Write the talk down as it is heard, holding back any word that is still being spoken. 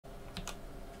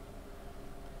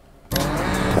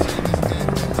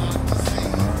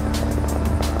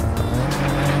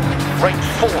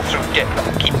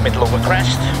middle over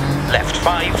crest, left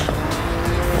 5,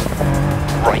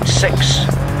 right 6,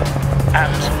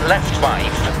 and left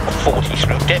 5, 40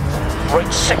 through dip,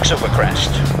 right 6 over crest,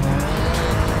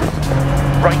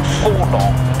 right 4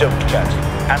 long, don't cut,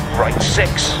 and right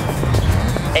 6,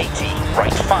 80,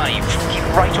 right 5, keep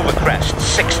right over crest,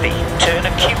 60, turn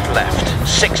acute left,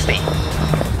 60,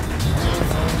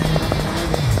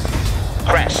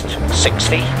 crest,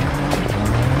 60,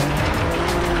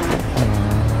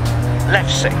 left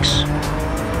 6,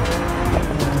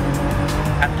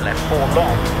 and left 4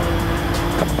 long,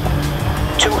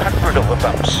 200 over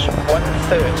bumps,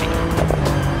 130,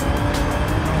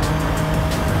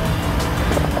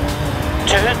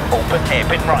 turn open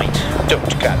hairpin right,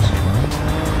 don't cut,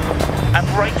 and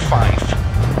right 5,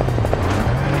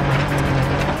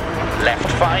 left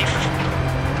 5,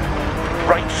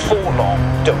 right 4 long,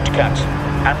 don't cut,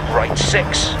 and right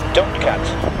 6, don't cut,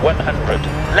 100,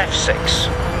 left 6,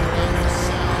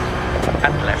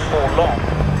 and left 4 long,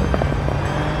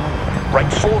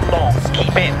 right 4 long,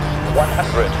 keep in,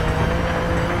 100,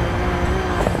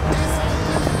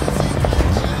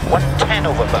 110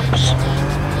 over bumps,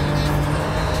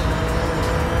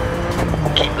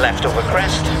 keep left over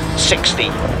crest, 60,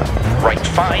 right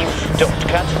 5, don't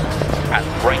cut, and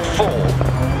right 4,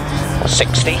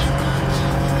 60,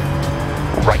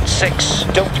 right 6,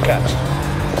 don't cut,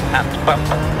 and bump,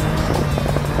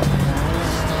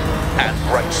 and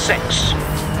right 6,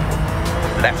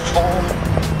 left 4,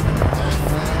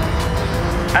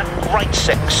 and right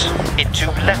 6, into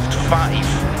left 5,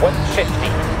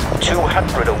 150,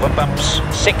 200 over bumps,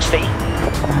 60,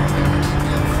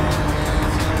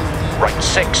 right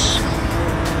 6,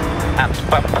 and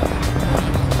bump,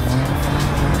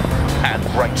 and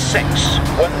right 6,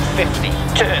 150,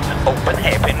 turn, open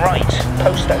hairpin right,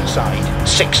 post outside,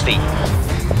 60,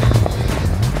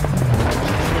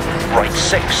 right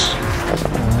 6,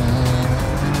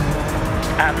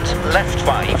 and left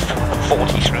 5,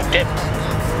 40 through dip,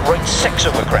 right 6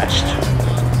 over crest,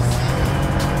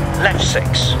 left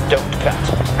 6, don't cut,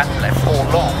 and left 4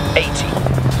 long, 80,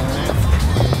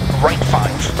 right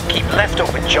 5, keep left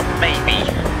over jump maybe,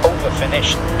 over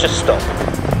finish to stop.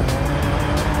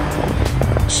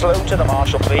 Slow to the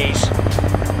marshal please.